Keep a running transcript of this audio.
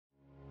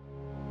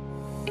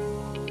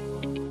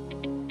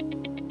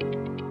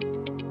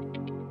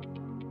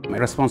My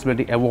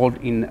responsibility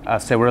evolved in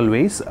several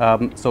ways.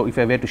 So if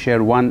I were to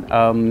share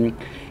one,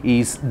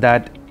 is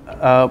that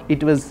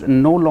it was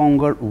no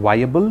longer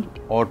viable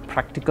or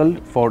practical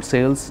for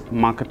sales,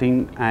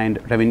 marketing and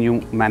revenue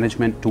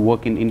management to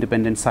work in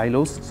independent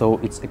silos. So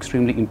it's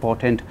extremely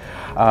important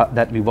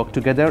that we work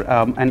together,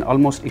 and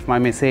almost, if I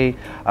may say,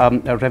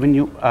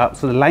 revenue,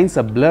 so the lines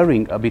are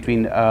blurring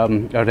between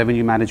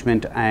revenue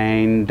management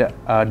and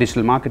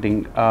digital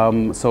marketing.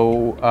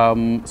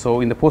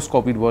 So in the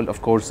post-COVID world,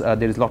 of course,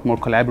 there is a lot more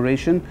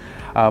collaboration,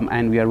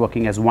 and we are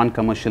working as one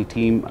commercial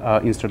team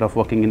instead of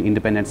working in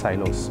independent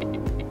silos.